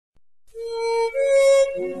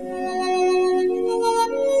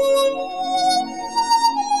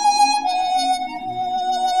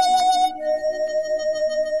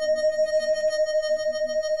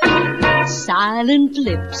Silent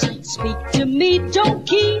lips, speak to me, don't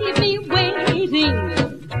keep me waiting.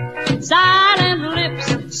 Silent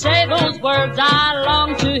lips, say those words I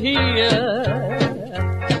long to hear.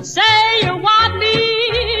 Say you want me,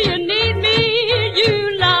 you need me,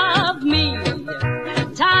 you love me.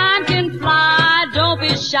 Time can fly, don't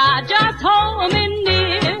be shy, just hold me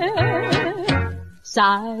near.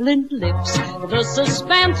 Silent lips, the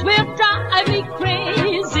suspense will drive me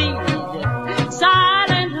crazy.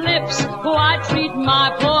 Silent lips, why treat my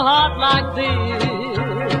poor heart like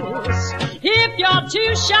this? If you're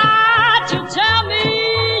too shy to tell me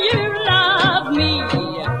you love me,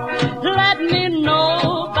 let me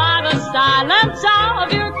know by the silence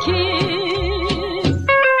of your kiss.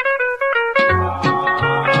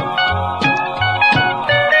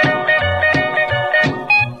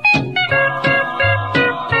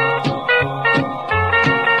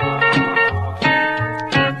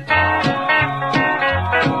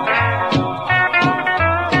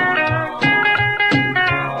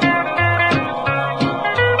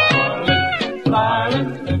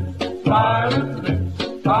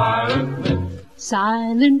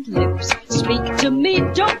 Silent lips, speak to me,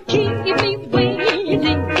 don't keep me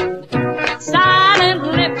waiting. Silent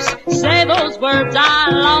lips, say those words I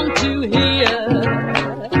long to hear.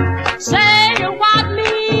 Say you want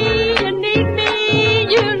me, you need me,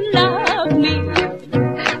 you love me.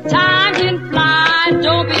 Time can fly,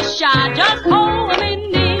 don't be shy, just hold me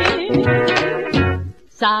near.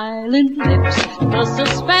 Silent lips, the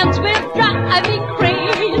suspense will drive me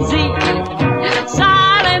crazy.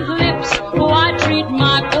 Silent lips, why treat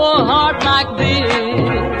my poor heart like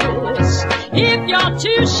this? If you're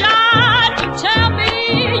too shy